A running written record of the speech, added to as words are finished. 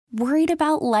Worried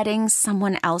about letting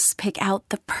someone else pick out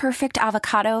the perfect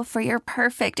avocado for your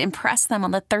perfect impress them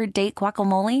on the third date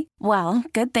guacamole? Well,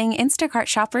 good thing Instacart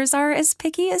shoppers are as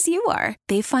picky as you are.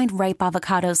 They find ripe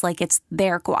avocados like it's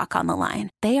their guac on the line.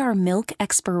 They are milk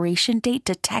expiration date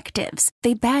detectives.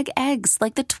 They bag eggs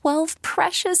like the 12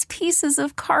 precious pieces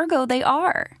of cargo they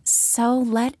are. So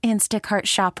let Instacart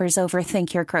shoppers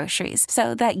overthink your groceries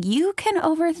so that you can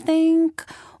overthink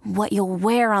what you'll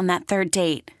wear on that third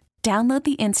date. Download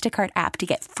the Instacart app to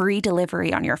get free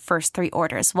delivery on your first 3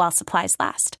 orders while supplies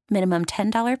last. Minimum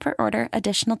 $10 per order.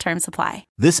 Additional terms apply.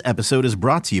 This episode is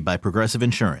brought to you by Progressive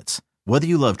Insurance. Whether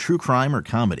you love true crime or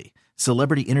comedy,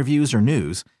 celebrity interviews or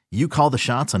news, you call the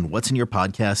shots on what's in your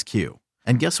podcast queue.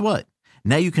 And guess what?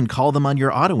 Now you can call them on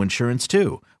your auto insurance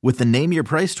too with the Name Your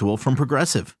Price tool from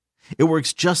Progressive. It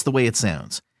works just the way it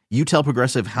sounds. You tell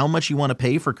Progressive how much you want to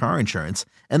pay for car insurance,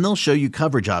 and they'll show you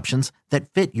coverage options that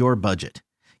fit your budget.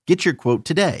 Get your quote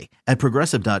today at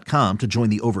Progressive.com to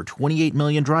join the over 28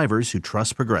 million drivers who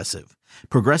trust Progressive.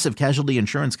 Progressive Casualty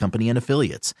Insurance Company and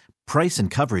Affiliates. Price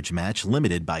and coverage match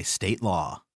limited by state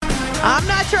law. I'm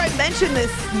not sure I mentioned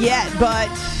this yet, but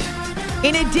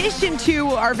in addition to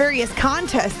our various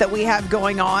contests that we have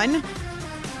going on,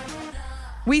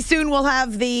 we soon will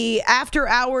have the After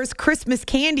Hours Christmas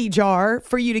candy jar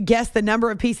for you to guess the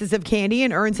number of pieces of candy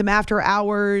and earn some After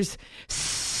Hours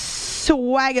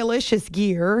swagalicious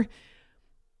gear.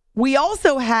 We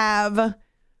also have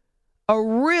a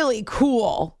really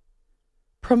cool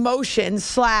promotion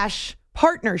 /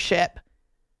 partnership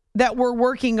that we're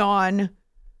working on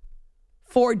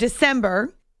for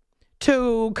December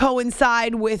to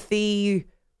coincide with the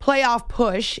playoff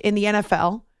push in the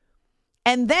NFL.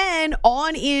 And then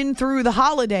on in through the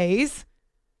holidays,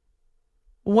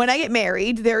 when I get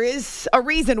married, there is a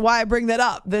reason why I bring that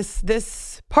up.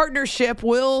 This partnership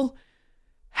will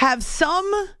have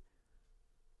some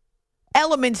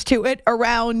elements to it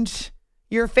around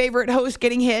your favorite host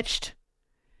getting hitched.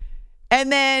 And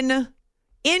then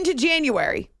into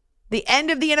January, the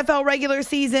end of the NFL regular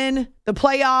season, the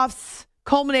playoffs,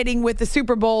 culminating with the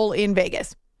Super Bowl in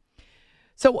Vegas.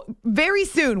 So very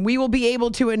soon, we will be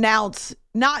able to announce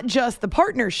not just the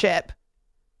partnership.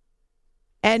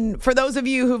 And for those of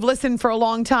you who've listened for a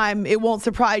long time, it won't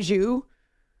surprise you.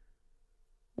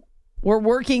 We're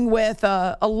working with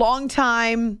a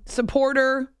longtime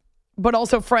supporter, but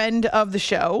also friend of the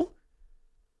show.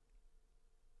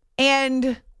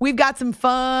 And we've got some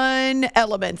fun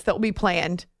elements that will be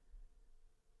planned.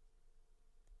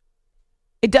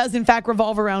 It does, in fact,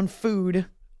 revolve around food,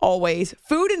 always.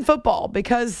 Food and football,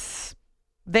 because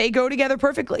they go together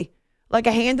perfectly, like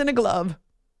a hand and a glove.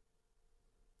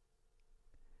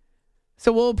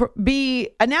 So we'll be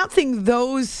announcing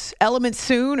those elements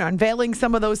soon, unveiling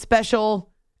some of those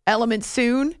special elements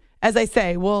soon. As I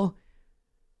say, we'll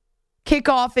kick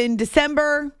off in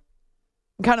December,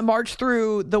 kind of march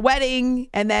through the wedding,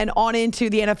 and then on into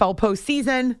the NFL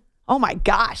postseason. Oh my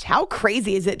gosh, how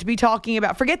crazy is it to be talking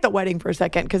about, forget the wedding for a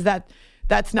second, because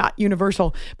that's not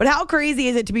universal, but how crazy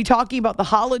is it to be talking about the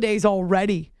holidays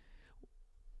already?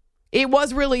 It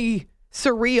was really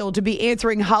surreal to be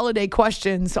answering holiday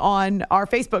questions on our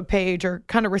Facebook page or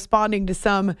kind of responding to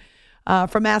some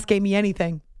from Ask Amy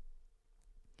Anything.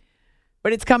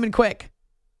 But it's coming quick.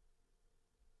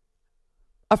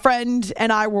 A friend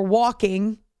and I were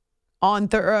walking on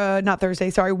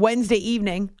Wednesday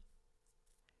evening,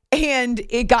 and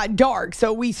it got dark.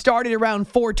 So we started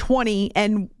around 4:20,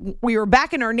 and we were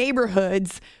back in our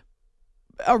neighborhoods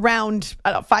around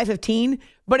 5:15,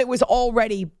 but it was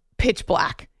already pitch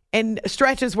black. And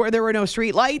stretches where there were no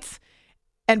street lights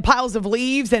and piles of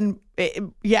leaves. And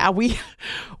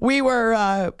we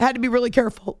were had to be really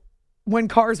careful when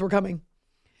cars were coming.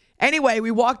 Anyway, we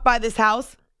walked by this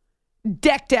house,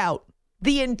 decked out,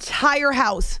 the entire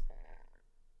house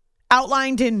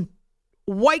outlined in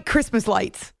white Christmas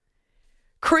lights,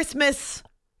 Christmas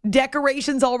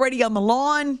decorations already on the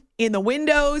lawn, in the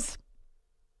windows.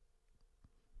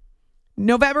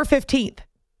 November 15th.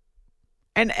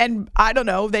 And I don't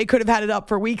know, they could have had it up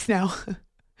for weeks now.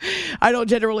 I don't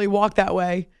generally walk that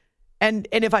way. And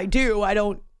if I do, I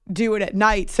don't do it at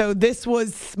night. So this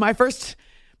was my first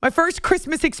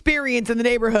Christmas experience in the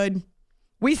neighborhood.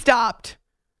 We stopped.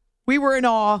 We were in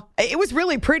awe. It was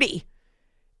really pretty.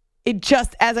 It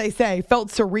just, as I say, felt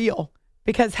surreal.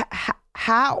 Because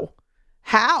how?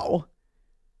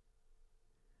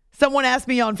 Someone asked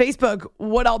me on Facebook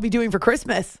what I'll be doing for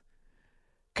Christmas.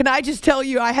 Can I just tell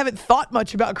you, I haven't thought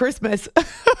much about Christmas.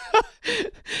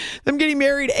 I'm getting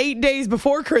married 8 days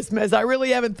before Christmas. I really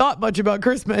haven't thought much about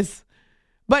Christmas.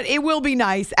 But it will be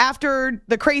nice. After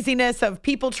the craziness of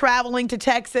people traveling to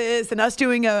Texas and us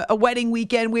doing a wedding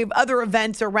weekend, we have other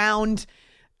events around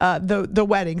the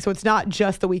wedding. So it's not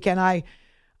just the weekend. I'm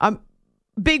a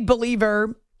big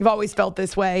believer. I've always felt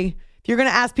this way. If you're going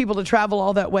to ask people to travel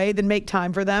all that way, then make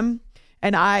time for them.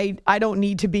 And I don't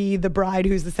need to be the bride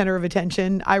who's the center of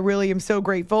attention. I really am so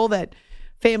grateful that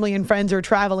family and friends are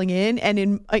traveling in, and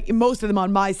in most of them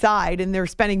on my side, and they're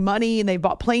spending money, and they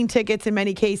bought plane tickets in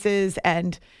many cases,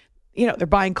 and they're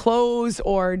buying clothes,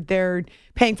 or they're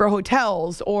paying for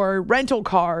hotels or rental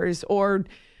cars or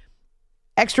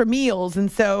extra meals.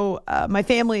 And so my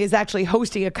family is actually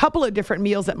hosting a couple of different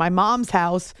meals at my mom's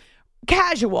house,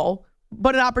 casual,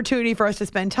 but an opportunity for us to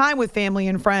spend time with family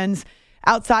and friends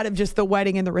outside of just the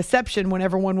wedding and the reception, when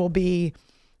everyone will be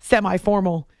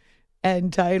semi-formal,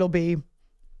 and it'll be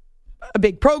a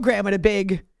big program and a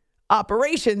big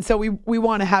operation. So we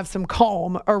want to have some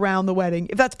calm around the wedding,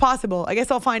 if that's possible. I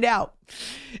guess I'll find out.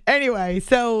 Anyway,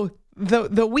 so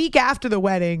the week after the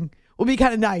wedding will be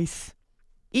kind of nice,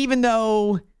 even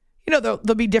though, there'll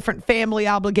be different family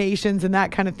obligations and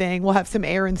that kind of thing. We'll have some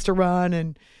errands to run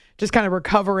and just kind of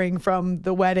recovering from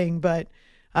the wedding, but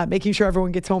making sure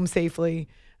everyone gets home safely.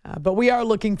 But we are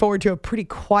looking forward to a pretty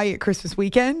quiet Christmas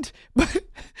weekend. But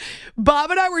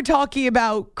Bob and I were talking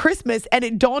about Christmas, and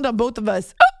it dawned on both of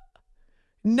us,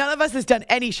 none of us has done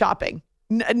any shopping.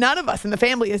 None of us in the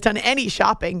family has done any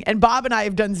shopping. And Bob and I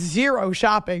have done zero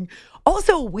shopping.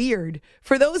 Also weird.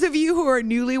 For those of you who are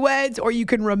newlyweds, or you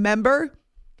can remember,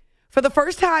 for the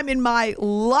first time in my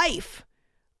life,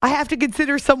 I have to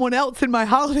consider someone else in my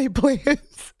holiday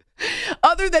plans.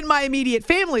 Other than my immediate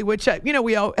family, which,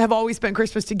 we all have always spent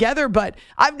Christmas together, but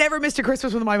I've never missed a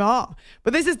Christmas with my mom.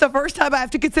 But this is the first time I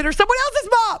have to consider someone else's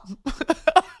mom.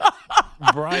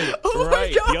 Right, oh right.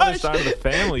 My gosh. The other side of the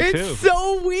family, too. It's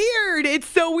so weird. It's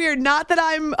so weird. Not that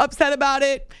I'm upset about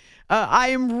it. I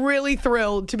am really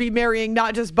thrilled to be marrying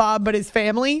not just Bob, but his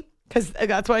family, because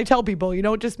that's what I tell people. You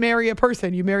don't just marry a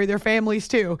person. You marry their families,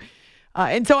 too.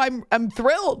 And so I'm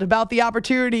thrilled about the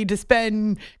opportunity to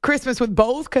spend Christmas with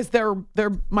both, because our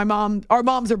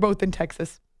moms are both in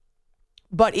Texas.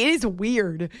 But it is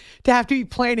weird to have to be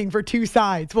planning for two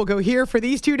sides. We'll go here for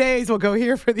these 2 days. We'll go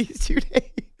here for these 2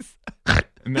 days.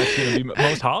 And that's going to be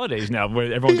most holidays now,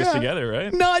 where everyone gets together,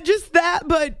 right? Not just that,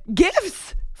 but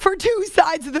gifts for two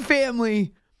sides of the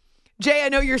family. Jay, I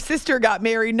know your sister got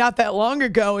married not that long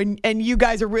ago, and you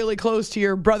guys are really close to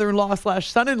your brother-in-law /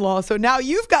 son-in-law. So now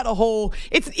you've got a whole,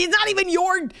 it's not even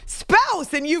your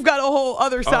spouse, and you've got a whole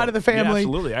other side of the family. Yeah,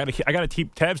 absolutely. I got to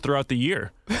keep tabs throughout the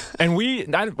year. And we're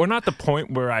not the point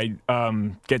where I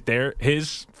get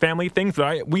his family things,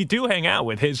 but we do hang out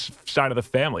with his side of the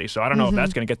family. So I don't know if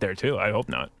that's going to get there too. I hope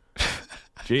not.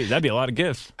 Geez, that'd be a lot of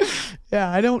gifts. Yeah,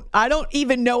 I don't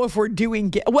even know if we're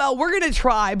doing well, we're going to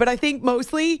try, but I think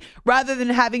mostly, rather than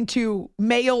having to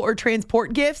mail or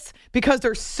transport gifts, because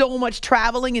there's so much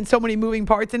traveling and so many moving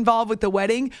parts involved with the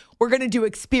wedding, we're going to do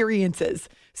experiences.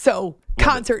 So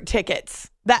concert tickets,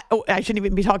 I shouldn't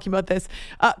even be talking about this.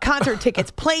 Concert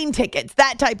tickets, plane tickets,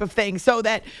 that type of thing, so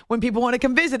that when people want to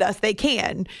come visit us, they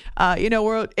can.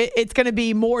 It's going to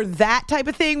be more that type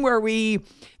of thing where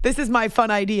this is my fun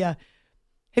idea.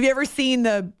 Have you ever seen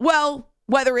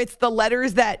whether it's the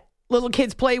letters that little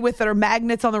kids play with that are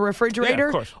magnets on the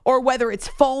refrigerator, or whether it's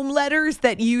foam letters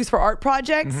that you use for art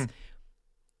projects,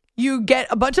 you get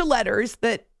a bunch of letters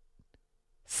that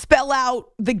spell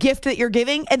out the gift that you're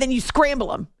giving, and then you scramble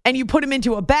them and you put them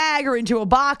into a bag or into a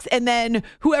box, and then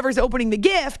whoever's opening the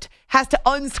gift has to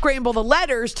unscramble the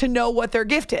letters to know what their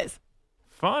gift is.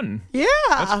 Fun. Yeah.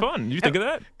 That's fun. You think of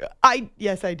that?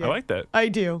 Yes, I did. I like that. I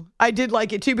do. I did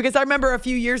like it too, because I remember a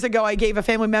few years ago I gave a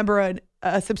family member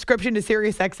a subscription to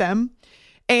SiriusXM,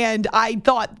 and I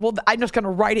thought, well, I'm just going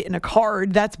to write it in a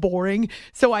card. That's boring.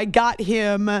 So I got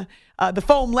him the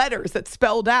foam letters that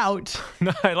spelled out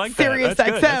I like that. SiriusXM. That's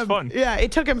good. That's fun. Yeah,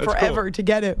 it took him forever to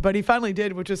get it, but he finally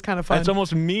did, which was kind of fun. That's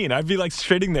almost mean. I'd be like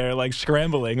sitting there, like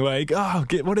scrambling, like,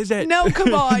 what is it? No,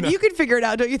 come on. No. You can figure it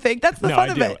out, don't you think? That's the fun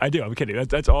of it. I do. I'm kidding.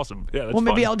 That's awesome. Yeah, that's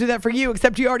maybe fun. I'll do that for you,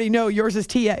 except you already know yours is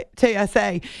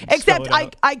TSA. Except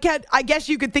I guess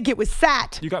you could think it was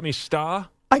SAT. You got me star?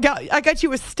 I got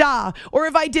you a star. Or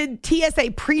if I did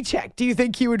TSA pre-check, do you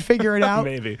think you would figure it out?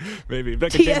 Maybe.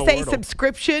 Like TSA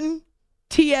subscription,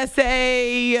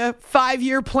 TSA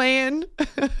 5-year plan.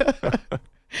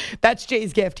 That's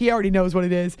Jay's gift. He already knows what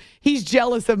it is. He's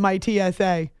jealous of my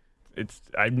TSA.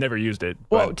 I've never used it.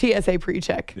 Well, TSA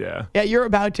pre-check. Yeah. Yeah, you're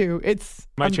about to.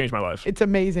 Might change my life. It's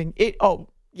amazing.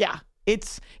 Yeah.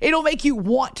 It'll make you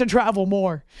want to travel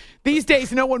more. These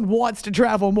days, no one wants to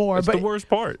travel more. It's but the worst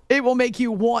part. It will make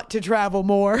you want to travel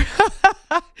more.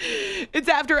 It's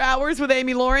After Hours with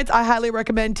Amy Lawrence. I highly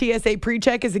recommend TSA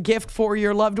PreCheck as a gift for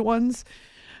your loved ones.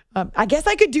 I guess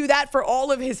I could do that for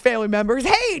all of his family members.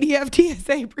 Hey, do you have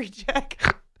TSA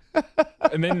PreCheck?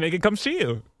 And then they can come see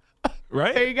you.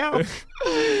 Right? There you go.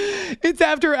 It's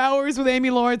After Hours with Amy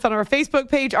Lawrence on our Facebook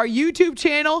page, our YouTube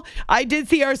channel. I did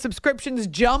see our subscriptions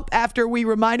jump after we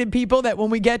reminded people that when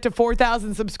we get to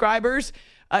 4,000 subscribers,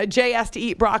 Jay has to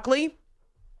eat broccoli.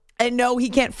 And no, he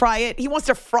can't fry it. He wants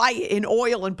to fry it in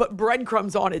oil and put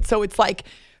breadcrumbs on it. So it's like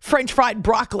French fried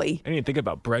broccoli. I didn't think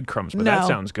about breadcrumbs, but that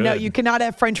sounds good. No, you cannot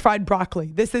have French fried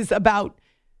broccoli. This is about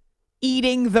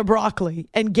eating the broccoli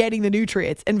and getting the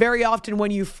nutrients. And very often when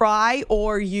you fry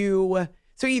or so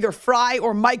either fry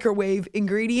or microwave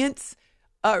ingredients,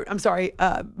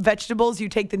 vegetables, you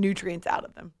take the nutrients out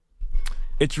of them.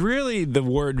 It's really the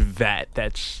word vat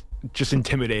that's just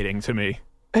intimidating to me.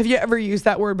 Have you ever used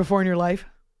that word before in your life?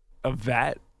 A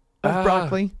vat? Of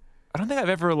broccoli? I don't think I've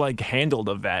ever handled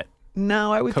a vat.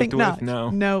 No, I would think not.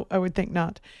 No, I would think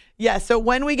not. Yeah, so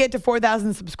when we get to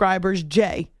 4,000 subscribers,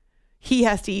 Jay, he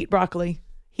has to eat broccoli.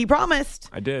 He promised.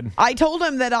 I did. I told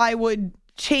him that I would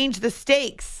change the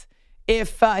stakes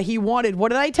if he wanted. What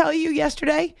did I tell you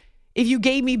yesterday? If you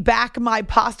gave me back my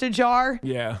pasta jar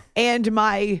and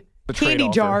my candy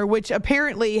jar, which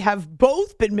apparently have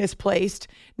both been misplaced.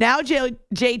 Now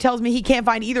Jay tells me he can't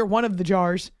find either one of the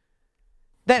jars.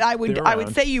 That I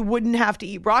would say you wouldn't have to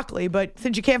eat broccoli, but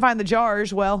since you can't find the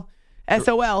jars, well,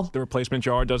 SOL. The replacement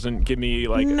jar doesn't give me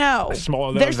a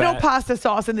smaller than There's that. no pasta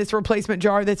sauce in this replacement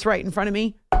jar that's right in front of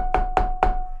me.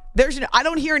 I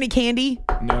don't hear any candy.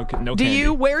 No candy. Do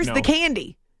you? Where's the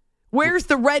candy? Where's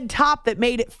the red top that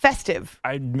made it festive?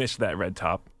 I missed that red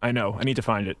top. I know. I need to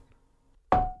find it.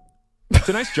 It's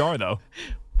a nice jar, though.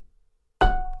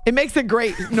 It makes a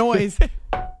great noise.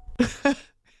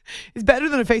 It's better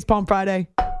than a Facepalm Friday.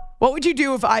 What would you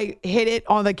do if I hit it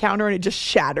on the counter and it just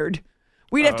shattered?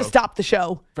 We'd have to stop the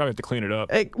show. Probably have to clean it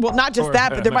up. Well, not just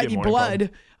that, but there might be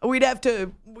blood. We'd have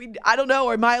to, I don't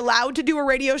know. Am I allowed to do a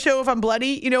radio show if I'm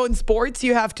bloody? You know, in sports,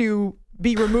 you have to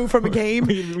be removed from a game.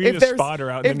 we need a spotter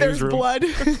out in the newsroom. Blood.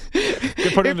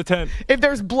 Get put in the tent. If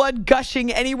there's blood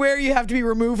gushing anywhere, you have to be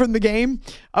removed from the game.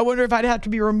 I wonder if I'd have to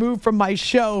be removed from my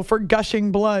show for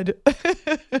gushing blood.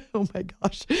 Oh my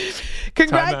gosh.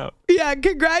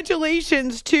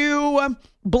 Congratulations to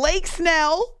Blake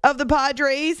Snell of the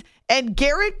Padres and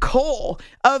Gerritt Cole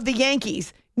of the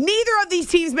Yankees. Neither of these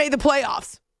teams made the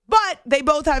playoffs, but they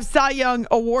both have Cy Young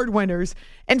Award winners.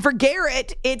 And for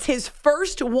Gerritt, it's his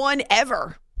first one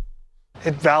ever.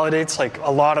 It validates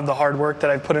a lot of the hard work that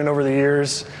I've put in over the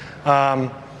years, and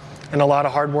a lot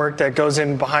of hard work that goes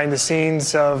in behind the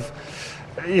scenes of,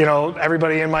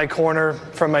 everybody in my corner,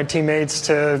 from my teammates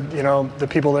to, the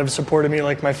people that have supported me,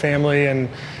 like my family and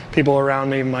people around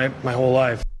me my whole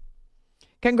life.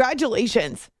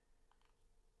 Congratulations.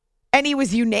 And he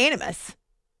was unanimous.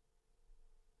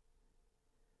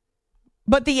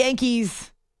 But the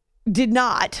Yankees did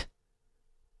not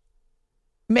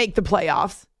make the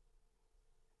playoffs.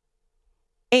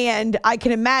 And I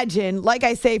can imagine, like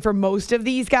I say, for most of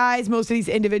these guys, most of these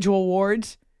individual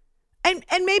awards, and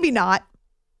maybe not,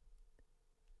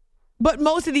 but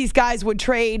most of these guys would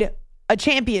trade a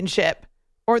championship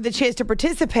or the chance to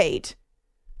participate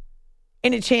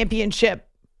in a championship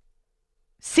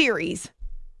series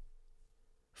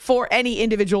for any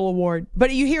individual award.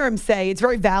 But you hear him say, it's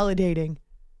very validating.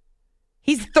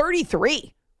 He's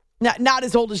 33. Not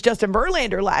as old as Justin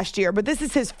Verlander last year, but this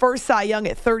is his first Cy Young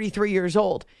at 33 years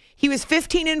old. He was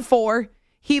 15-4.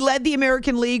 He led the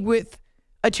American League with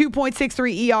a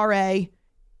 2.63 ERA.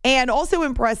 And also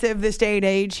impressive this day and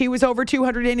age, he was over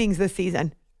 200 innings this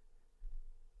season.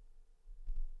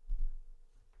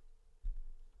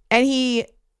 And he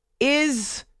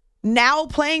is now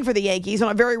playing for the Yankees on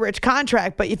a very rich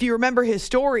contract. But if you remember his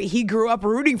story, he grew up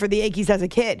rooting for the Yankees as a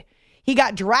kid. He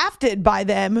got drafted by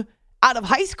them out of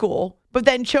high school, but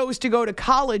then chose to go to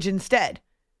college instead.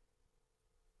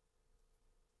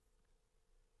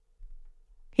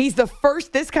 He's the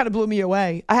first, this kind of blew me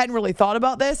away. I hadn't really thought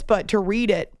about this, but to read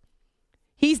it,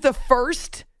 he's the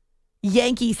first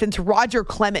Yankee since Roger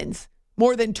Clemens,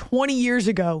 more than 20 years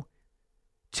ago,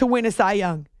 to win a Cy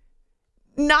Young.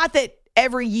 Not that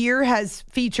every year has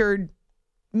featured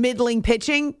middling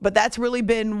pitching, but that's really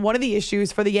been one of the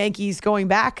issues for the Yankees going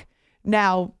back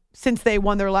now since they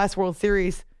won their last World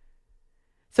Series.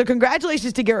 So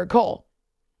congratulations to Gerritt Cole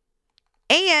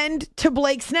and to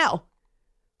Blake Snell.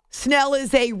 Snell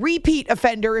is a repeat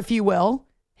offender, if you will,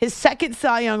 his second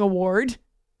Cy Young Award.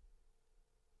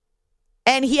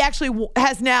 And he actually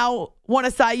has now won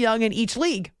a Cy Young in each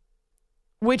league,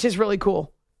 which is really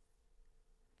cool.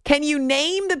 Can you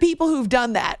name the people who've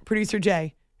done that, Producer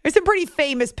Jay? There's some pretty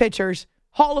famous pitchers,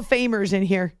 Hall of Famers in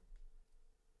here.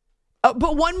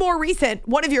 But one more recent,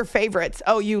 one of your favorites.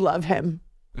 Oh, you love him.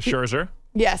 Scherzer?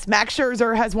 Yes, Max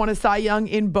Scherzer has won a Cy Young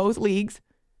in both leagues.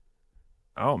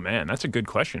 Oh, man, that's a good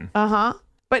question. Uh-huh.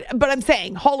 But I'm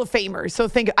saying Hall of Famers. So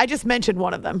I just mentioned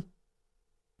one of them.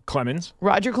 Clemens?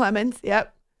 Roger Clemens,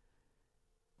 yep.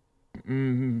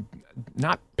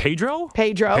 Not Pedro?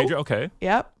 Pedro, okay.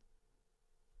 Yep.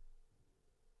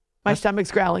 My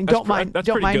stomach's growling. Don't mind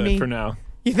pretty me. For now.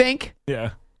 You think?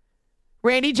 Yeah.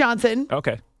 Randy Johnson.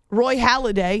 Okay. Roy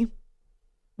Halladay.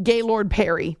 Gaylord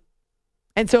Perry.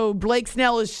 And so Blake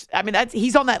Snell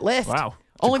he's on that list. Wow.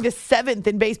 Only the 7th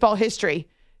in baseball history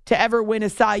to ever win a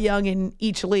Cy Young in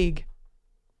each league.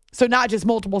 So not just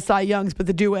multiple Cy Youngs, but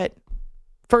to do it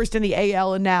first in the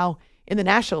AL and now in the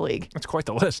National League. That's quite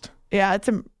the list. Yeah, it's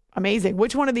amazing.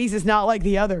 Which one of these is not like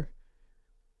the other?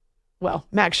 Well,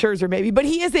 Max Scherzer maybe, but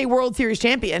he is a World Series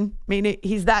champion. I mean,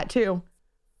 he's that too.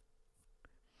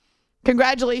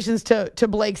 Congratulations to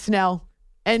Blake Snell.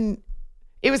 And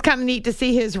it was kind of neat to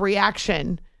see his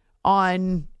reaction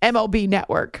on MLB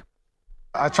Network.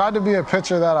 I tried to be a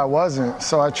pitcher that I wasn't.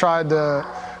 So I tried to,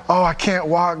 I can't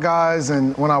walk guys.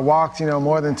 And when I walked,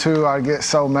 more than 2, I'd get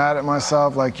so mad at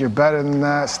myself, like, you're better than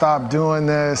that. Stop doing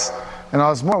this. And I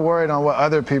was more worried on what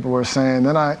other people were saying.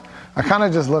 Then I kind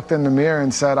of just looked in the mirror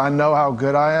and said, I know how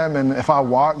good I am. And if I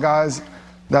walk guys,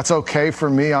 that's okay for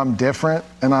me. I'm different.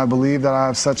 And I believe that I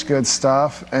have such good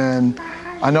stuff. And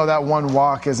I know that one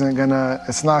walk it's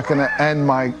not going to end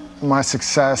my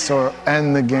success or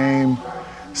end the game.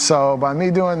 So by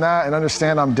me doing that and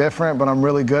understand I'm different, but I'm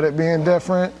really good at being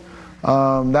different,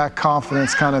 that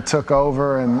confidence kind of took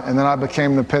over. And then I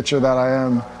became the pitcher that I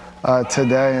am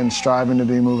today and striving to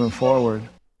be moving forward.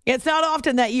 It's not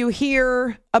often that you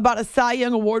hear about a Cy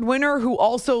Young Award winner who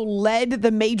also led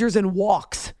the majors in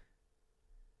walks.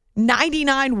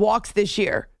 99 walks this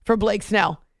year for Blake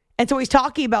Snell. And so he's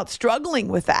talking about struggling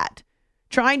with that,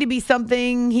 trying to be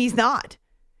something he's not.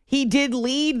 He did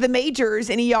lead the majors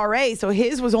in ERA, so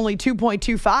his was only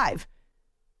 2.25.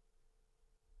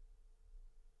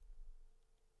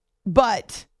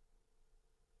 But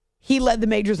he led the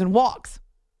majors in walks.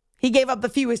 He gave up the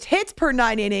fewest hits per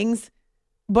 9 innings,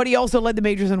 but he also led the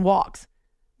majors in walks.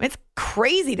 It's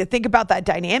crazy to think about that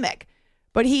dynamic,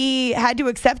 but he had to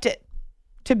accept it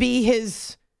to be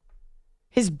his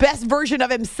best version of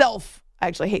himself. I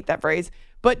actually hate that phrase,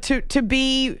 but to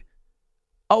be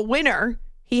a winner,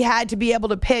 he had to be able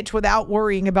to pitch without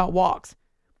worrying about walks.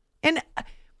 And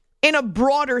in a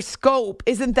broader scope,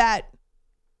 isn't that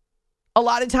a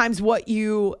lot of times what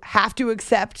you have to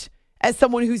accept as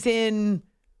someone who's in,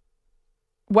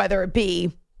 whether it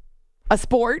be a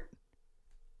sport,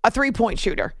 a three-point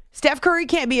shooter? Steph Curry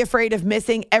can't be afraid of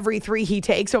missing every 3 he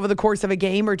takes over the course of a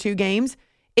game or 2 games.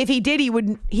 If he did, he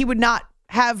would not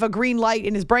have a green light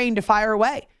in his brain to fire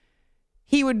away.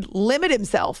 He would limit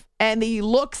himself and the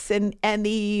looks and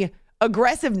the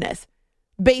aggressiveness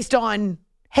based on,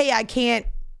 hey, I can't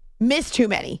miss too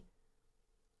many.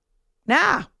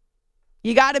 Nah,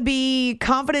 you got to be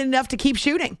confident enough to keep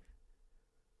shooting.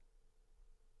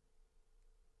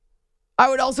 I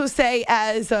would also say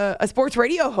as a sports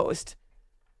radio host,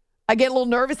 I get a little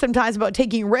nervous sometimes about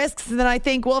taking risks. And then I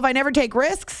think, well, if I never take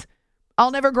risks,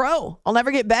 I'll never grow. I'll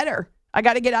never get better. I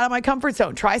got to get out of my comfort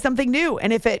zone, try something new.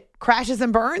 And if it crashes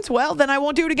and burns, well, then I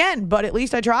won't do it again. But at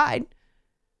least I tried.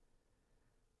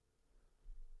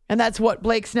 And that's what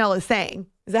Blake Snell is saying.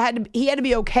 Is he had to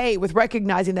be okay with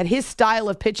recognizing that his style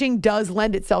of pitching does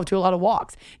lend itself to a lot of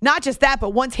walks. Not just that,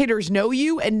 but once hitters know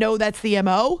you and know that's the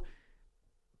MO,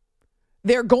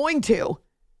 they're going to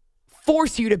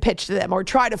force you to pitch to them or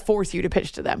try to force you to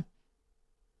pitch to them.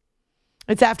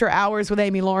 It's After Hours with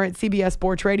Amy Lawrence, CBS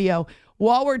Sports Radio.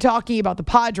 While we're talking about the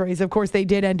Padres, of course, they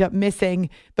did end up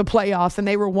missing the playoffs, and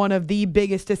they were one of the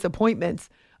biggest disappointments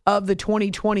of the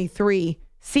 2023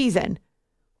 season.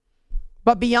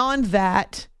 But beyond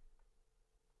that,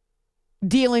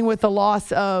 dealing with the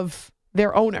loss of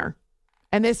their owner,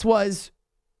 and this was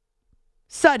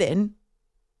sudden.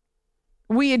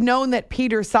 We had known that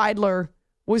Peter Seidler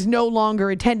was no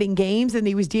longer attending games and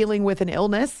he was dealing with an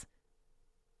illness.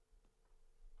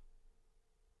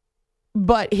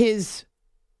 But his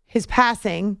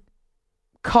passing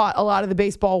caught a lot of the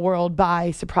baseball world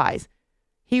by surprise.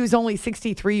 He was only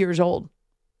 63 years old.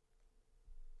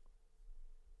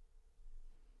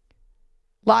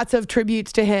 Lots of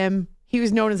tributes to him. He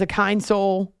was known as a kind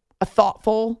soul, a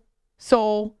thoughtful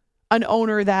soul, an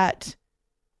owner that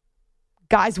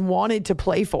guys wanted to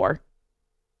play for.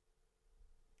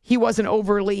 He wasn't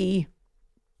overly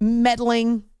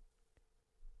meddling.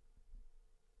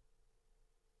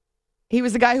 he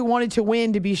was the guy who wanted to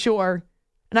win, to be sure.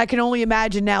 And I can only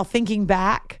imagine now, thinking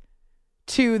back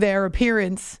to their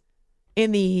appearance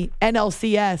in the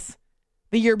NLCS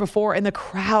the year before and the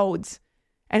crowds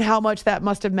and how much that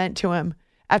must have meant to him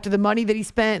after the money that he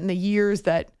spent and the years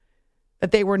that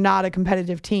they were not a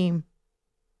competitive team.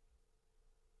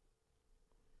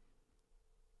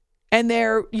 And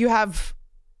there you have,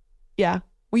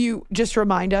 will you just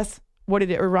remind us what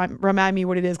it is, or remind me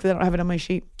what it is, because I don't have it on my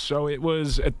sheet. So it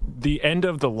was at the end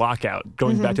of the lockout,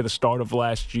 going back to the start of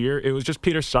last year. It was just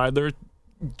Peter Seidler,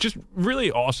 just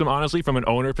really awesome, honestly, from an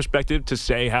owner perspective, to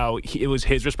say how it was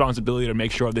his responsibility to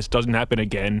make sure this doesn't happen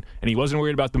again. And he wasn't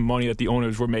worried about the money that the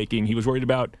owners were making. He was worried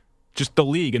about just the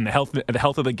league and the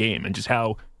health of the game, and just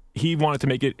how he wanted to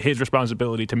make it his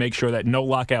responsibility to make sure that no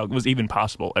lockout was even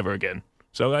possible ever again.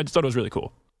 So I just thought it was really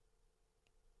cool.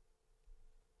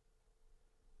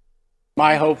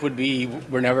 My hope would be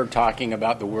we're never talking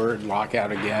about the word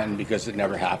lockout again, because it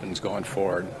never happens going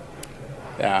forward.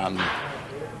 And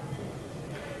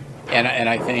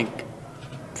I think,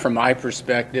 from my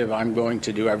perspective, I'm going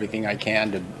to do everything I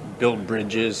can to build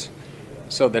bridges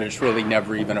so that it's really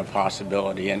never even a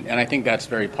possibility. And I think that's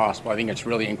very possible. I think it's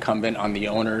really incumbent on the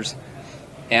owners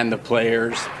and the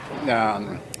players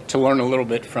to learn a little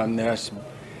bit from this,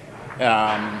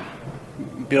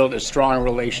 build a strong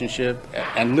relationship,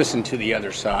 and listen to the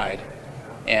other side.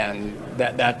 And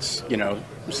that's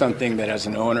something that, as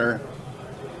an owner,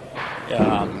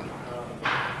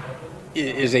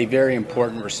 is a very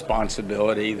important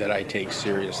responsibility that I take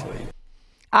seriously.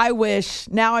 I wish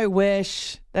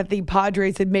that the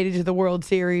Padres had made it to the World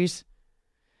Series.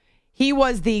 He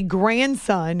was the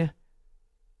grandson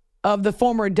of the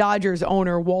former Dodgers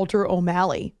owner, Walter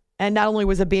O'Malley. And not only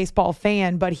was a baseball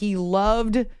fan, but he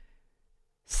loved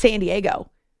San Diego.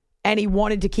 And he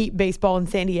wanted to keep baseball in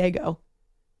San Diego.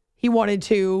 He wanted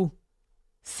to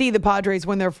see the Padres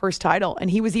win their first title.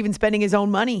 And he was even spending his own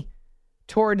money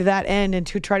toward that end and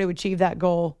to try to achieve that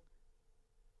goal.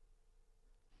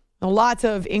 Lots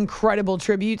of incredible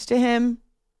tributes to him.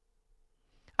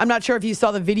 I'm not sure if you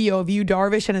saw the video of Yu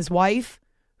Darvish and his wife,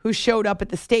 who showed up at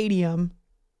the stadium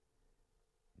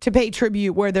to pay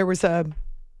tribute, where there was a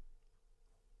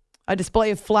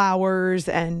display of flowers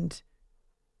and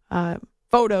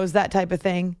photos, that type of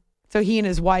thing. So he and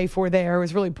his wife were there. It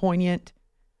was really poignant.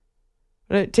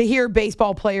 To hear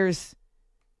baseball players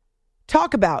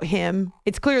talk about him,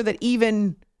 it's clear that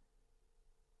even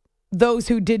those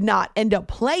who did not end up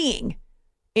playing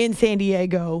in San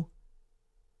Diego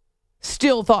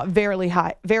still thought very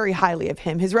highly of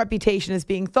him. His reputation as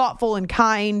being thoughtful and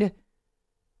kind,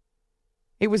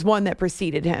 it was one that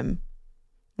preceded him.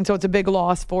 And so it's a big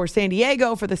loss for San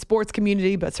Diego, for the sports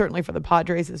community, but certainly for the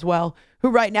Padres as well,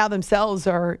 who right now themselves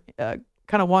are kind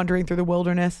of wandering through the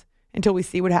wilderness until we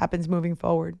see what happens moving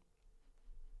forward.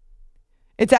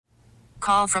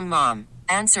 Call from mom.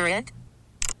 Answer it.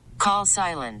 Call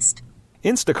silenced.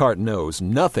 Instacart knows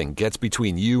nothing gets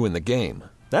between you and the game.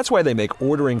 That's why they make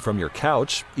ordering from your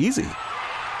couch easy.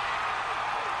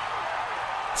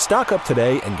 Stock up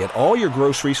today and get all your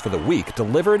groceries for the week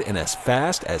delivered in as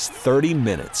fast as 30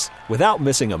 minutes without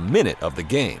missing a minute of the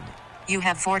game. You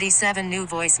have 47 new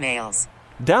voicemails.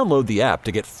 Download the app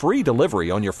to get free delivery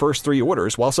on your first 3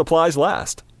 orders while supplies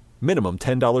last. Minimum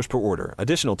 $10 per order.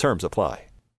 Additional terms apply.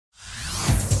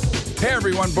 Hey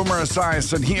everyone, Boomer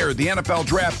Esiason here. The NFL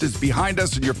draft is behind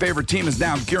us and your favorite team is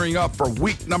now gearing up for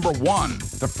week number 1.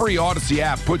 The free Odyssey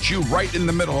app puts you right in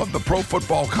the middle of the pro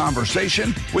football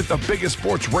conversation with the biggest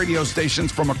sports radio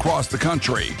stations from across the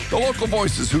country. The local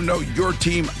voices who know your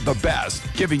team the best,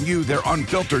 giving you their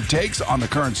unfiltered takes on the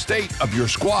current state of your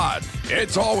squad.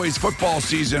 It's always football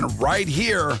season right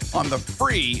here on the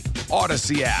free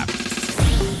Odyssey app.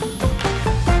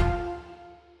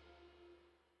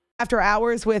 After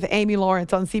Hours with Amy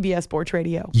Lawrence on CBS Sports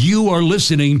Radio. You are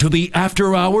listening to the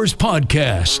After Hours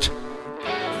podcast.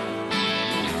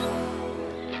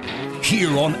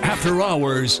 Here on After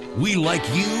Hours, we like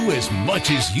you as much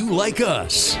as you like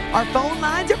us. Our phone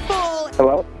lines are full.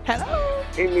 Hello? Hello?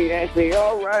 Amy, Ashley,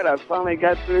 all right, I finally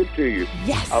got through to you.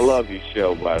 Yes. I love your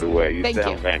show, by the way. You Thank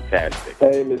sound you. fantastic.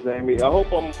 Hey, Miss Amy, I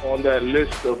hope I'm on that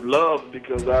list of love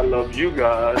because I love you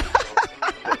guys.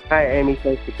 Hi, Amy.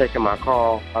 Thanks for taking my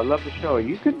call. I love the show.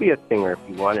 You could be a singer if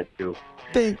you wanted to.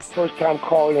 Thanks. First time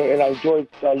calling, and I enjoyed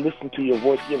listening to your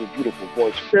voice. You have a beautiful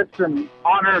voice. It's an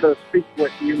honor to speak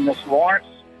with you, Miss Lawrence.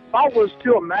 If I was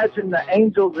to imagine the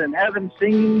angels in heaven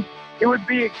singing, it would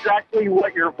be exactly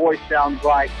what your voice sounds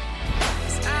like.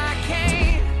 I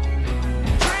can't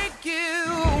break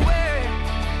you away.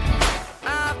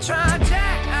 I've tried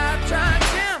Jack, I've tried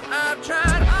Jim, I've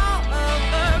tried all of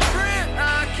the grit.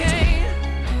 I can't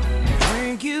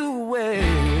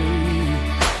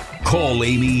Call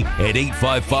Amy at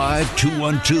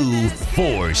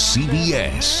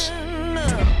 855-212-4CBS.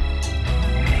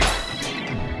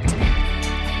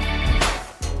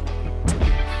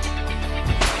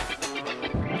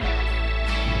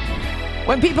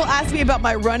 When people ask me about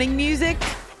my running music,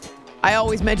 I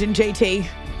always mention JT.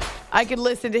 I could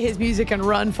listen to his music and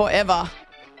run forever.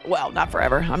 Well, not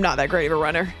forever. I'm not that great of a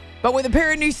runner. But with a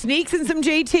pair of new sneaks and some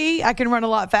JT, I can run a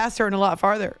lot faster and a lot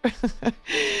farther.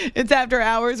 It's After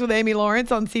Hours with Amy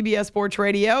Lawrence on CBS Sports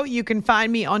Radio. You can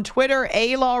find me on Twitter,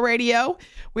 A-Law Radio.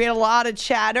 We had a lot of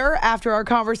chatter after our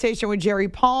conversation with Jerry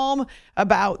Palm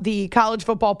about the college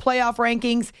football playoff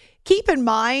rankings. Keep in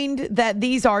mind that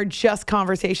these are just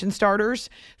conversation starters.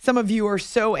 Some of you are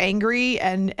so angry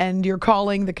and you're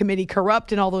calling the committee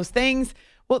corrupt and all those things.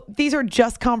 Well, these are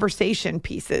just conversation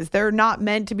pieces. They're not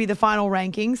meant to be the final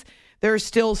rankings. There are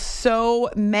still so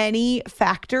many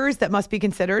factors that must be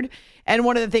considered. And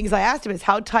one of the things I asked him is,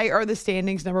 how tight are the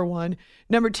standings, number one?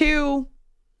 Number two,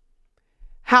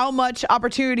 how much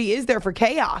opportunity is there for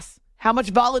chaos? How much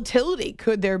volatility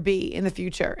could there be in the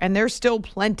future? And there's still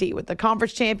plenty with the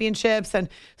conference championships and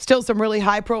still some really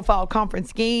high-profile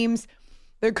conference games.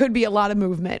 There could be a lot of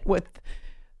movement with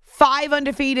 5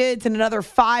 undefeateds and another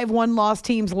 5 one-loss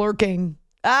teams lurking.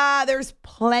 There's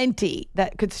plenty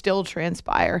that could still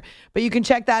transpire. But you can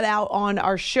check that out on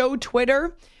our show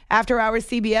Twitter, After Hours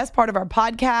CBS, part of our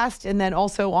podcast, and then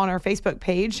also on our Facebook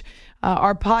page.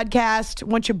 Our podcast,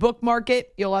 once you bookmark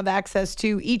it, you'll have access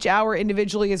to each hour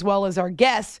individually as well as our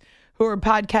guests who are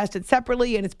podcasted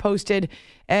separately, and it's posted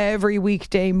every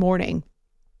weekday morning.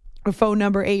 Our phone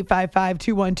number,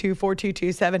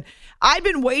 855-212-4227. I've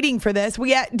been waiting for this.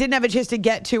 We didn't have a chance to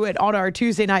get to it on our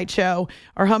Tuesday night show,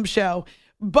 our Hump Show,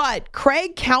 but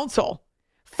Craig Counsell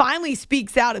finally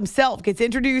speaks out himself, gets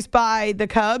introduced by the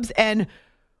Cubs, and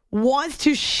wants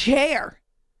to share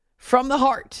from the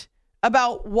heart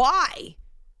about why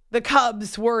the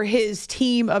Cubs were his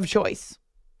team of choice.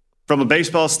 From a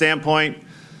baseball standpoint,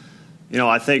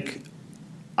 I think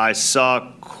I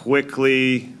saw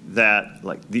quickly that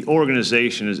the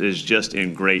organization is just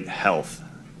in great health.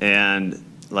 And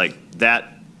that,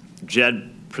 Jed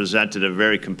presented a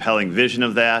very compelling vision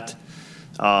of that.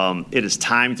 It is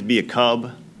time to be a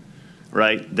Cub,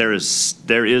 right? There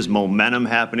is momentum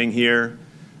happening here,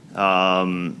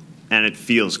 and it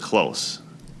feels close.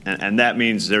 And that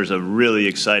means there's a really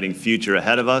exciting future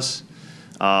ahead of us.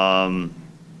 And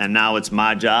now it's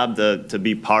my job to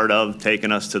be part of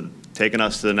taking us to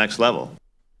the next level.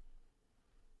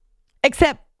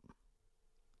 Except,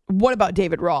 what about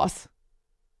David Ross?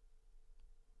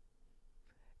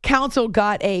 Counsell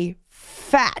got a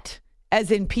fat,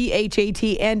 as in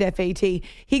P-H-A-T and F-A-T.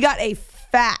 He got a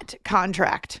fat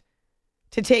contract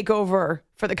to take over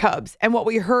for the Cubs. And what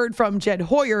we heard from Jed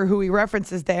Hoyer, who he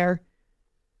references there,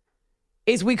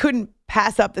 is we couldn't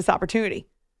pass up this opportunity.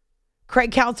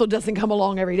 Craig Counsell doesn't come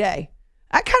along every day.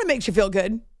 That kind of makes you feel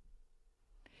good.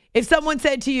 If someone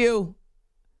said to you,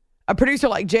 a producer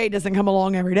like Jay doesn't come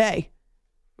along every day,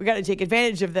 we got to take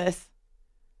advantage of this.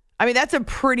 I mean, that's a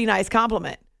pretty nice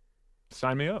compliment.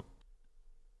 Sign me up.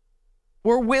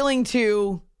 We're willing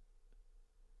to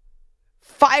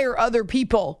fire other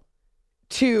people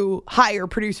to hire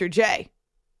producer Jay.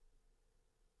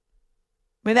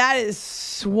 I mean, that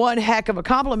is one heck of a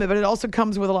compliment, but it also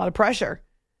comes with a lot of pressure.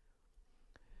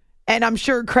 And I'm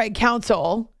sure Craig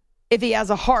Counsell, if he has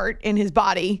a heart in his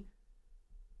body,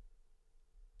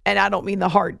 and I don't mean the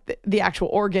heart, the actual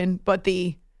organ, but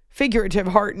the figurative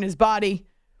heart in his body,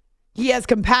 he has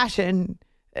compassion.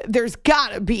 There's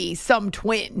got to be some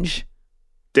twinge.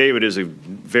 David is a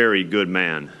very good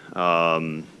man.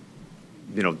 David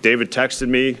texted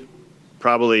me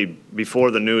probably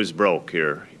before the news broke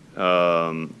here.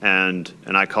 And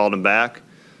I called him back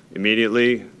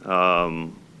immediately.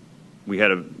 We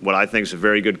had what I think is a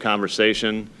very good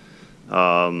conversation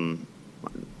that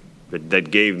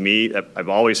gave me, I've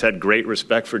always had great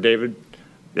respect for David,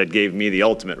 that gave me the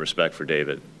ultimate respect for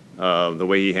David, the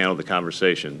way he handled the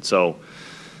conversation. So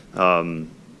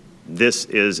this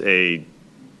is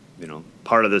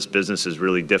part of this business is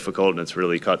really difficult and it's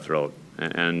really cutthroat.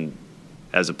 And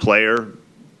as a player,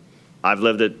 I've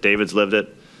lived it, David's lived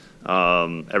it.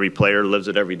 Every player lives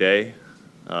it every day.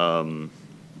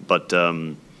 But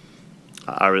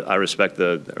I respect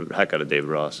the heck out of David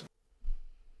Ross.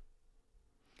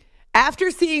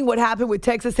 After seeing what happened with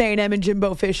Texas A&M and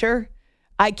Jimbo Fisher,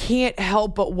 I can't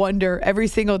help but wonder every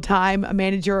single time a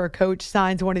manager or a coach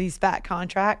signs one of these fat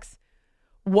contracts,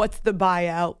 what's the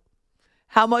buyout?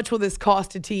 How much will this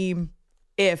cost a team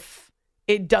if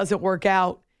it doesn't work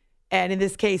out? And in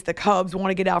this case, the Cubs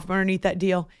want to get out from underneath that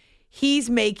deal. He's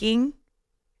making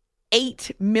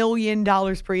 $8 million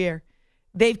per year.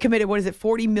 They've committed,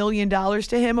 $40 million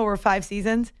to him over 5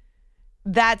 seasons?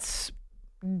 That's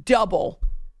double,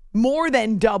 more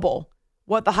than double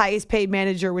what the highest paid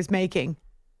manager was making.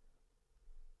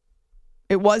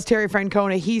 It was Terry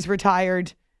Francona. He's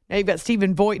retired. Now you've got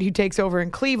Stephen Voigt, who takes over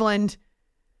in Cleveland.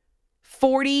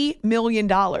 $40 million.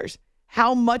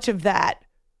 How much of that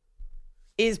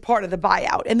is part of the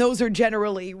buyout? And those are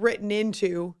generally written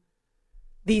into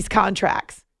these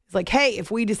contracts. It's like, hey,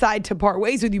 if we decide to part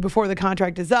ways with you before the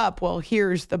contract is up, well,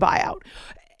 here's the buyout.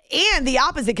 And the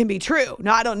opposite can be true.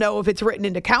 Now, I don't know if it's written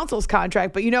into Counsell's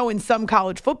contract, but in some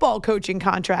college football coaching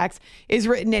contracts is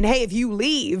written in, hey, if you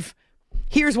leave,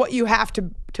 here's what you have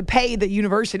to pay the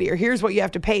university, or here's what you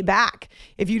have to pay back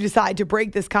if you decide to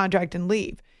break this contract and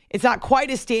leave. It's not quite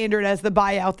as standard as the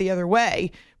buyout the other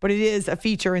way, but it is a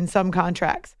feature in some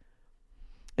contracts.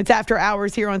 It's After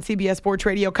Hours here on CBS Sports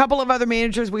Radio. A couple of other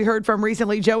managers we heard from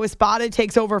recently. Joe Espada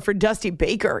takes over for Dusty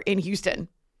Baker in Houston.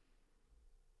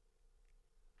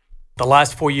 The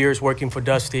last 4 years working for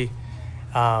Dusty,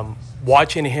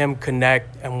 watching him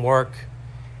connect and work,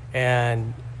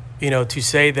 and, to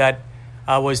say that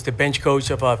I was the bench coach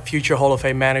of a future Hall of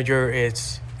Fame manager,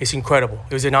 it's incredible.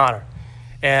 It was an honor.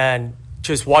 And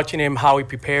just watching him, how he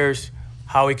prepares,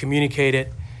 how he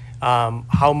communicated,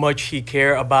 how much he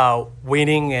cared about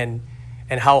winning, and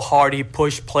how hard he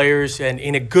pushed players, and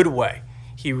in a good way.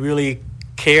 He really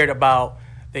cared about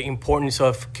the importance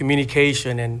of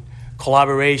communication and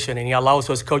collaboration, and he allows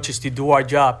us coaches to do our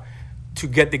job to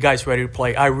get the guys ready to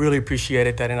play. I really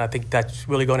appreciated that, and I think that's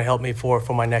really going to help me for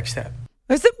my next step.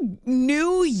 There's some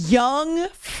new, young,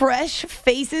 fresh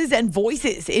faces and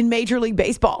voices in Major League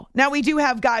Baseball. Now, we do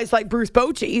have guys like Bruce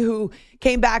Bochy, who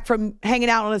came back from hanging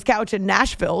out on his couch in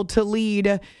Nashville to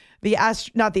lead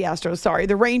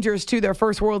the Rangers to their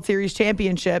first World Series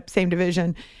championship, same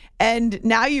division. And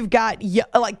now you've got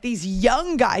these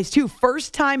young guys, too,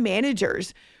 first-time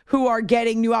managers who are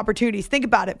getting new opportunities. Think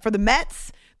about it. For the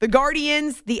Mets, the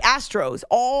Guardians, the Astros,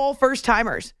 all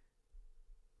first-timers.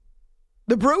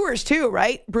 The Brewers, too,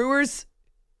 right? Brewers.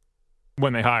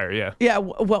 When they hire, yeah. Yeah,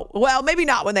 well, maybe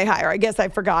not when they hire. I guess I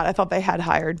forgot. I thought they had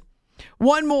hired.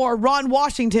 One more, Ron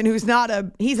Washington, he's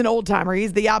an old-timer.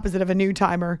 He's the opposite of a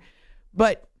new-timer.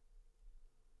 But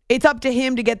it's up to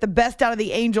him to get the best out of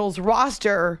the Angels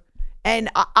roster. And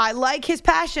I like his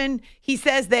passion. He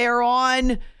says they're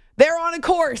on a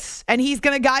course, and he's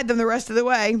going to guide them the rest of the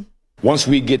way. Once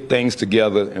we get things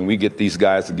together and we get these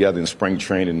guys together in spring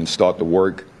training and start to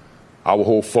work, our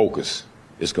whole focus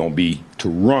is going to be to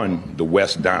run the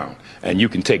West down. And you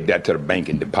can take that to the bank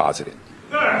and deposit it.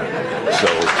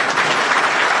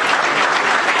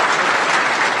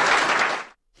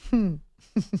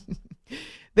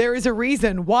 There is a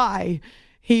reason why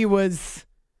he was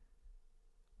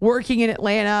working in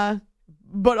Atlanta,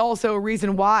 but also a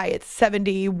reason why at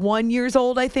 71 years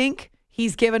old, I think,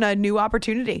 he's given a new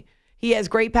opportunity. He has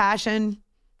great passion.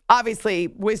 Obviously,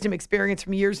 wisdom, experience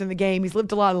from years in the game. He's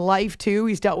lived a lot of life, too.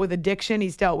 He's dealt with addiction.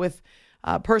 He's dealt with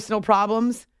personal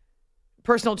problems,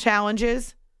 personal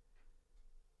challenges.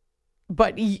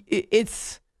 But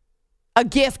it's a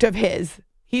gift of his.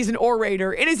 He's an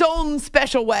orator in his own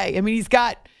special way. I mean,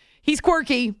 he's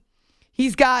quirky.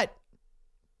 He's got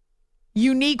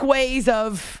unique ways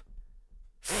of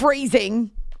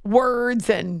phrasing words,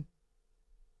 and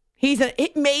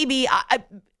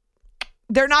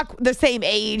they're not the same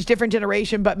age, different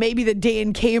generation, but maybe the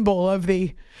Dan Campbell of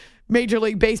the Major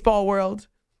League Baseball world.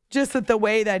 Just that the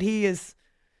way that he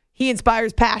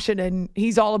inspires passion, and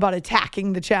he's all about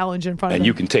attacking the challenge in front of him. And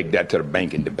you can take that to the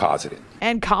bank and deposit it.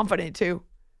 And confident, too.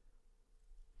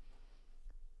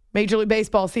 Major League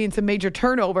Baseball seeing some major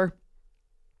turnover.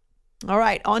 All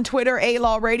right, on Twitter,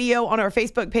 A-Law Radio, on our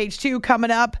Facebook page, too, coming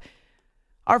up.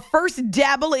 Our first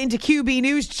dabble into QB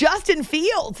news, Justin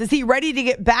Fields. Is he ready to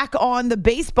get back on the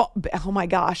baseball? Oh, my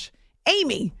gosh.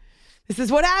 Amy, this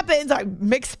is what happens. I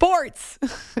mix sports.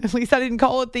 At least I didn't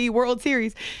call it the World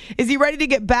Series. Is he ready to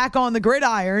get back on the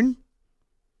gridiron?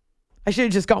 I should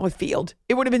have just gone with Field.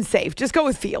 It would have been safe. Just go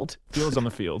with Field. Fields on the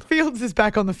field. Fields is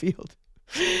back on the field.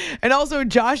 And also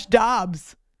Josh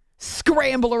Dobbs,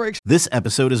 scrambler. This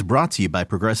episode is brought to you by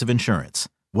Progressive Insurance.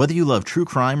 Whether you love true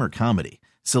crime or comedy,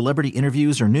 celebrity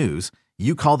interviews or news,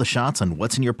 you call the shots on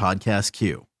what's in your podcast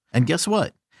queue. And guess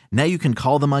what? Now you can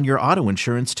call them on your auto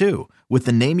insurance too with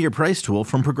the Name Your Price tool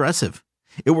from Progressive.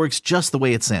 It works just the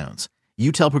way it sounds.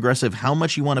 You tell Progressive how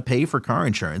much you want to pay for car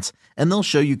insurance, and they'll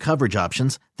show you coverage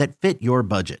options that fit your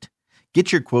budget.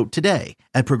 Get your quote today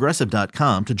at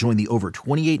Progressive.com to join the over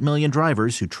 28 million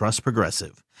drivers who trust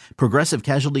Progressive. Progressive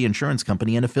Casualty Insurance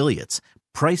Company and Affiliates.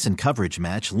 Price and coverage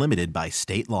match limited by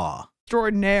state law.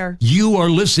 Extraordinaire. You are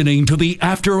listening to the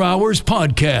After Hours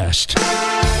Podcast.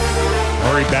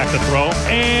 Murray back to throw,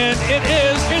 and it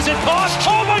is it caught?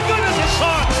 Oh my goodness, it's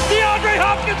caught! DeAndre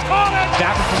Hopkins caught it!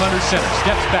 Back from under center,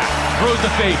 steps back, throws the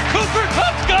fade. Cooper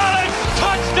Kupp's got it!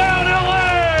 Touchdown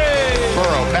LA!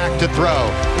 Burrow back to throw,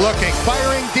 looking,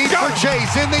 firing deep for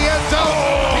Chase in the end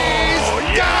zone.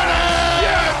 He's got it!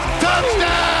 Yes!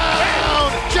 Touchdown!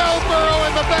 Joe Burrow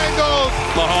and the Bengals.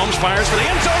 Mahomes fires for the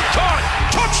end zone, caught!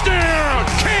 Touchdown!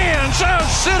 Kansas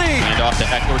City! And off to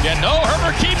Eckler again. No,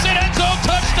 Herbert keeps it, end zone,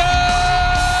 touchdown!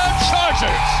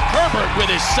 Chargers! Herbert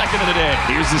with his second of the day.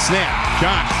 Here's the snap.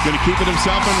 Josh going to keep it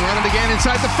himself and run it again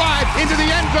inside the 5, into the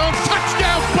end zone.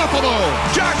 Touchdown, Buffalo!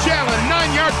 Josh Allen,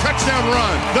 9-yard touchdown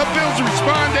run. The Bills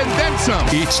respond and then some.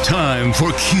 It's time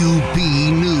for QB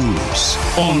News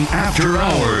on After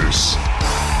Hours.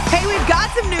 Hey, we've got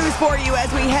some news for you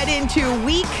as we head into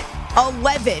week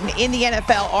 11 in the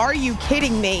NFL. Are you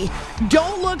kidding me?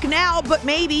 Don't look now, but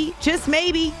maybe, just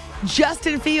maybe,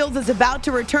 Justin Fields is about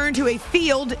to return to a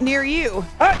field near you.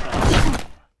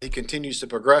 He continues to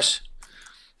progress.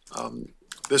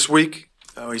 This week,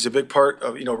 he's a big part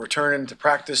of, returning to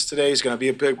practice today. He's going to be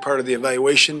a big part of the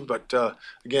evaluation. But,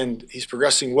 again, he's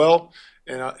progressing well,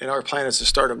 and our plan is to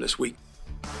start him this week.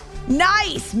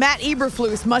 Nice! Matt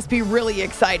Eberflus must be really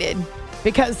excited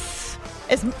because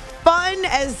as fun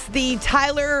as the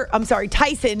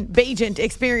Tyson Bagent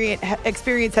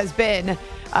experience has been,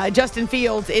 Justin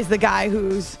Fields is the guy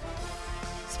who's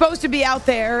supposed to be out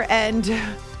there and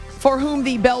for whom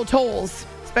the bell tolls,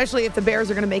 especially if the Bears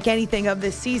are going to make anything of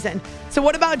this season. So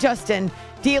what about Justin?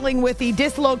 Dealing with the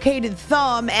dislocated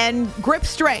thumb and grip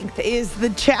strength is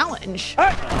the challenge.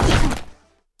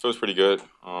 Feels pretty good.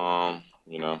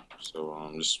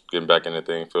 Just getting back in the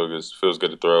thing. Feels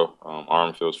good to throw.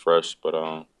 Arm feels fresh, but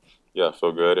I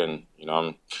feel good. And,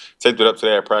 I'm taped it up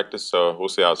today at practice, so we'll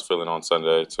see how it's feeling on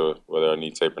Sunday to whether I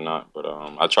need tape or not. But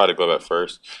I tried a glove at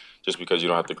first just because you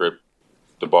don't have to grip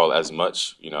the ball as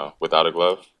much, without a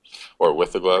glove or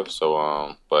with the glove.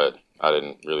 So, but I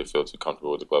didn't really feel too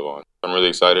comfortable with the glove on. I'm really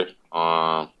excited.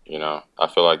 I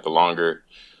feel like the longer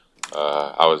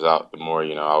I was out, the more,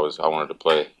 I wanted to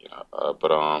play.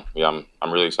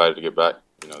 I'm really excited to get back,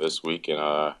 this week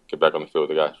and get back on the field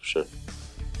with the guys for sure.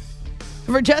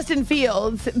 For Justin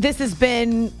Fields, this has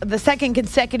been the second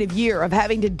consecutive year of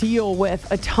having to deal with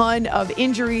a ton of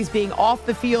injuries, being off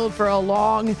the field for a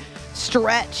long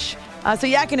stretch. I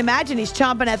can imagine he's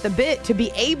chomping at the bit to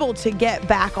be able to get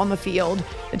back on the field.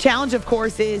 The challenge, of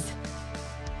course, is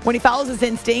when he follows his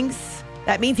instincts,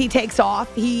 that means he takes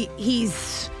off.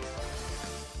 He's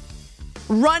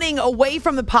running away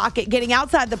from the pocket, getting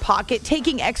outside the pocket,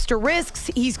 taking extra risks.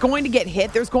 He's going to get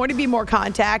hit. There's going to be more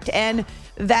contact, and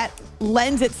that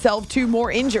lends itself to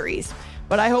more injuries.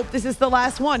 But I hope this is the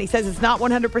last one. He says it's not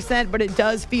 100%, but it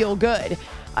does feel good.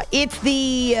 It's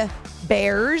the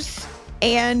Bears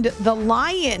and the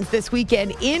Lions this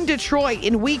weekend in Detroit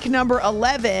in week number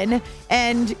 11.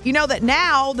 And you know that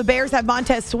now the Bears have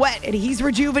Montez Sweat, and he's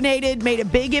rejuvenated, made a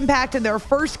big impact in their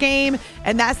first game,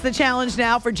 and that's the challenge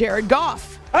now for Jared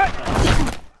Goff.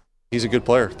 He's a good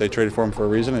player. They traded for him for a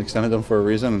reason, extended him for a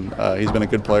reason. He's been a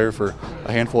good player for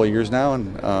a handful of years now,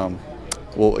 and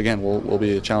will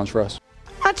be a challenge for us.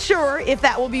 Not sure if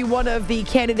that will be one of the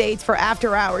candidates for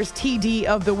After Hours TD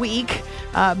of the week,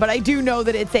 but I do know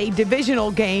that it's a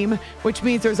divisional game, which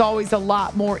means there's always a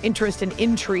lot more interest and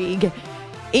intrigue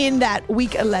in that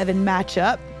Week 11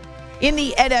 matchup in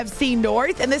the NFC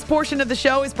North. And this portion of the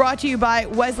show is brought to you by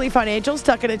Wesley Financial.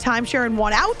 Stuck in a timeshare and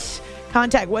want out?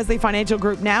 Contact Wesley Financial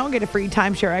Group now and get a free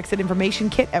timeshare exit information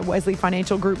kit at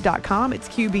wesleyfinancialgroup.com. It's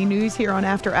QB News here on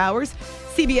After Hours,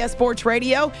 CBS Sports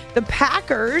Radio. The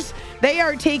Packers, they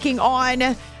are taking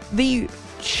on the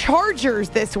Chargers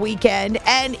this weekend,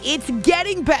 and it's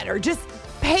getting better. Just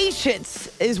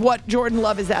patience is what Jordan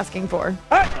Love is asking for.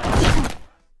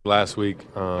 Last week,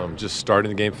 just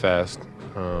starting the game fast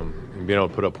and being able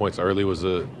to put up points early was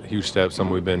a huge step,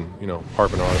 something we've been,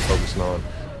 harping on and focusing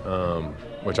on.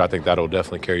 Which I think that'll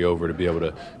definitely carry over to be able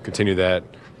to continue that.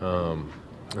 And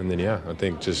then, I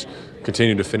think just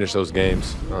continue to finish those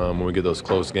games when we get those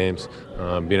close games.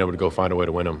 Being able to go find a way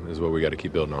to win them is what we got to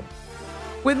keep building on.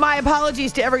 With my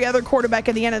apologies to every other quarterback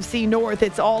in the NFC North,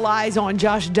 it's all eyes on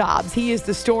Josh Dobbs. He is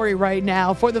the story right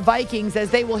now for the Vikings as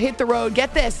they will hit the road.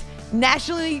 Get this,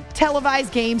 nationally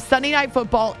televised game, Sunday Night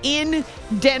Football in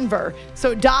Denver.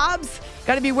 So Dobbs,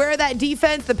 got to beware of that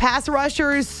defense, the pass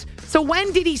rushers. So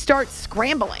when did he start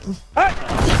scrambling?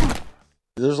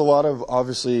 There's a lot of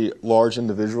obviously large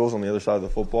individuals on the other side of the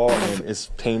football, and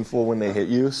it's painful when they hit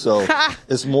you. So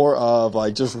it's more of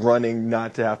like just running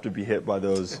not to have to be hit by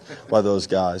those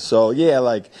guys. So yeah,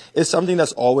 like it's something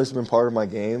that's always been part of my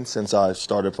game since I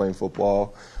started playing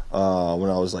football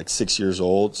when I was like 6 years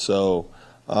old. So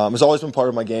it's always been part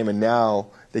of my game, and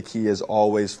now the key is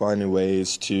always finding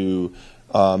ways to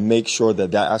make sure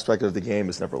that aspect of the game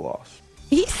is never lost.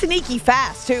 He's sneaky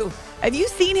fast too. Have you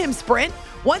seen him sprint?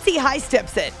 Once he high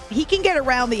steps it, he can get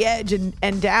around the edge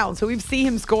and down. So we've seen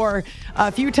him score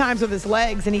a few times with his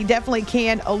legs, and he definitely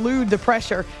can elude the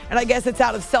pressure. And I guess it's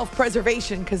out of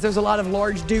self-preservation because there's a lot of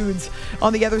large dudes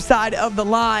on the other side of the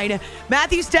line.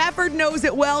 Matthew Stafford knows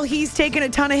it well. He's taken a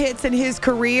ton of hits in his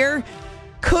career.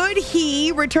 Could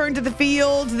he return to the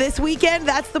field this weekend?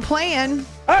 That's the plan.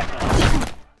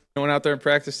 I went out there and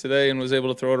practiced today and was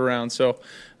able to throw it around. So,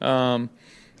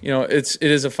 it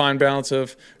is a fine balance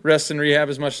of rest and rehab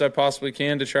as much as I possibly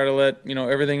can to try to let,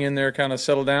 everything in there kind of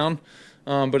settle down.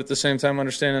 But at the same time,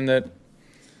 understanding that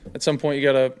at some point you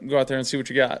got to go out there and see what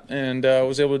you got. And I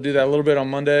was able to do that a little bit on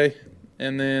Monday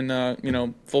and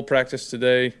then, full practice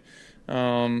today,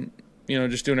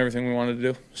 just doing everything we wanted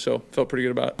to do. So felt pretty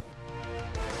good about it.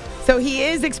 So he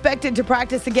is expected to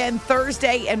practice again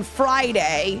Thursday and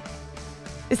Friday.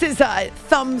 This is a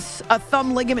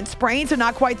thumb ligament sprain, so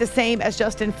not quite the same as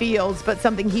Justin Fields, but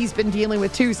something he's been dealing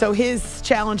with too. So his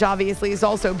challenge, obviously, is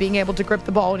also being able to grip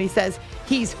the ball, and he says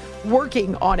he's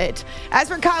working on it. As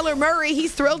for Kyler Murray,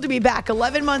 he's thrilled to be back.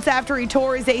 11 months after he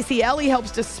tore his ACL, he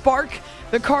helps to spark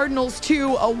the Cardinals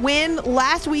to a win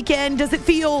last weekend. Does it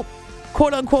feel,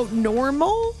 quote-unquote,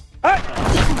 normal? I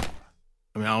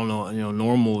mean, I don't know.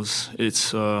 Normal is,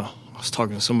 I was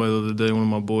talking to somebody the other day, one of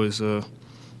my boys,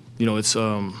 it's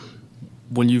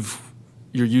when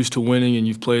you're used to winning and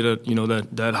you've played at,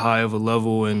 that high of a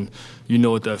level and you know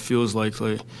what that feels like.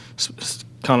 Like it's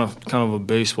kind of a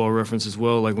baseball reference as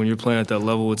well. Like when you're playing at that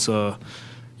level, it's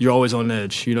you're always on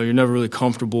edge. You're never really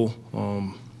comfortable.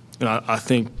 And I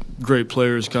think great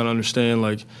players kind of understand,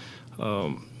 like,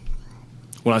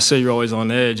 when I say you're always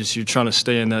on edge, it's you're trying to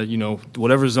stay in that,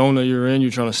 whatever zone that you're in, you're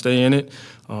trying to stay in it.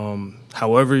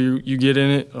 However you get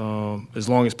in it, as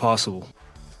long as possible.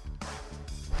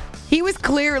 He was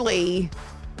clearly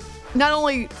not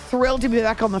only thrilled to be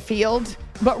back on the field,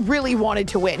 but really wanted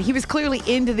to win. He was clearly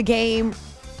into the game.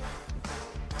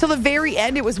 Till the very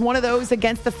end, it was one of those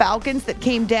against the Falcons that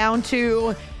came down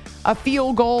to a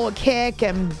field goal, a kick,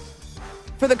 and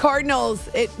for the Cardinals,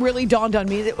 it really dawned on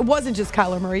me. It wasn't just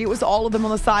Kyler Murray. It was all of them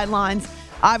on the sidelines.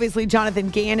 Obviously, Jonathan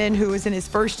Gannon, who was in his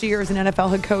first year as an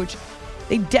NFL head coach,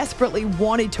 they desperately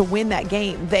wanted to win that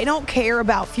game. They don't care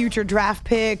about future draft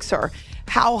picks or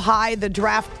how high the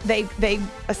draft they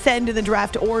ascend in the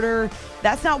draft order.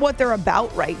 That's not what they're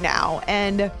about right now.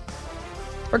 And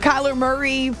for Kyler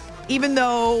Murray, even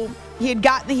though he had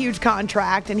gotten the huge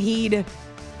contract and he'd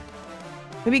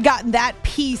maybe gotten that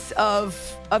piece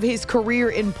of his career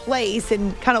in place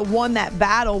and kind of won that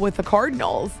battle with the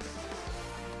Cardinals,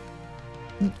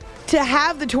 to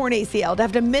have the torn ACL, to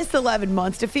have to miss 11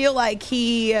 months, to feel like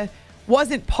he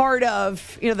wasn't part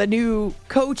of, the new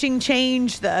coaching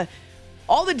change,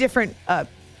 all the different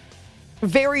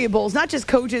variables, not just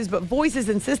coaches, but voices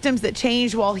and systems that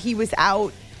changed while he was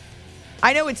out.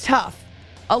 I know it's tough.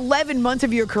 11 months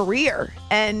of your career,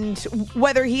 and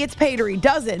whether he gets paid or he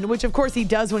doesn't, which of course he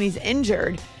does when he's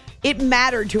injured, it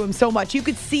mattered to him so much. You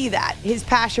could see that. His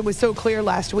passion was so clear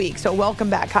last week. So welcome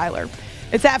back, Kyler.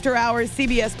 It's After Hours,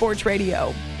 CBS Sports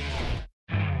Radio.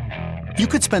 You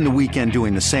could spend the weekend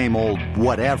doing the same old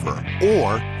whatever,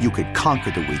 or you could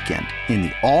conquer the weekend in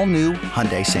the all-new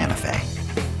Hyundai Santa Fe.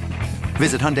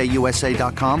 Visit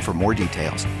HyundaiUSA.com for more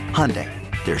details. Hyundai,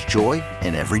 there's joy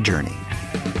in every journey.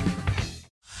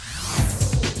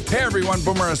 Hey everyone,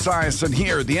 Boomer Esiason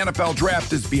here. The NFL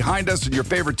Draft is behind us and your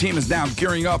favorite team is now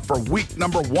gearing up for week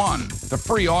number 1. The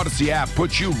free Odyssey app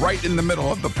puts you right in the middle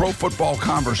of the pro football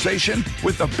conversation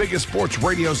with the biggest sports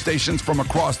radio stations from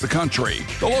across the country.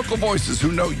 The local voices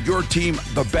who know your team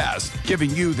the best,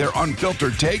 giving you their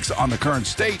unfiltered takes on the current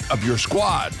state of your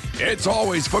squad. It's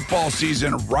always football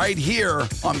season right here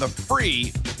on the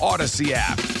free Odyssey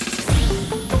app.